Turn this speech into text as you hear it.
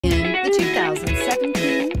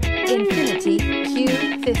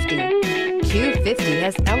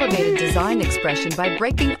has elevated design expression by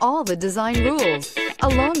breaking all the design rules.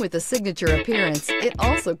 Along with the signature appearance, it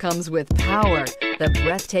also comes with power. The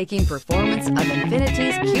breathtaking performance of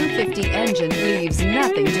Infiniti's Q50 engine leaves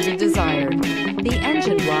nothing to be desired. The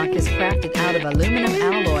engine block is crafted out of aluminum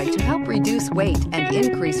alloy to help reduce weight and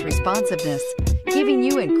increase responsiveness, giving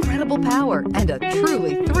you incredible power and a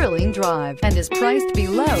truly thrilling drive, and is priced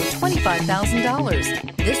below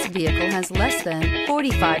 $25,000. This vehicle has less than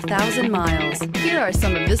 45,000 miles. Here are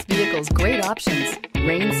some of this vehicle's great options: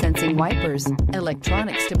 rain-sensing wipers,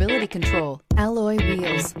 electronic stability control, alloy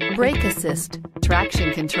wheels, brake assist,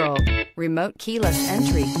 traction control, remote keyless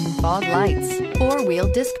entry, fog lights,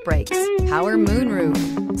 four-wheel disc brakes, power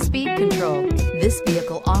moonroof, speed control. This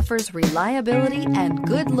vehicle offers reliability and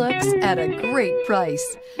good looks at a great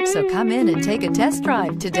price. So come in and take a test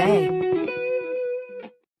drive today.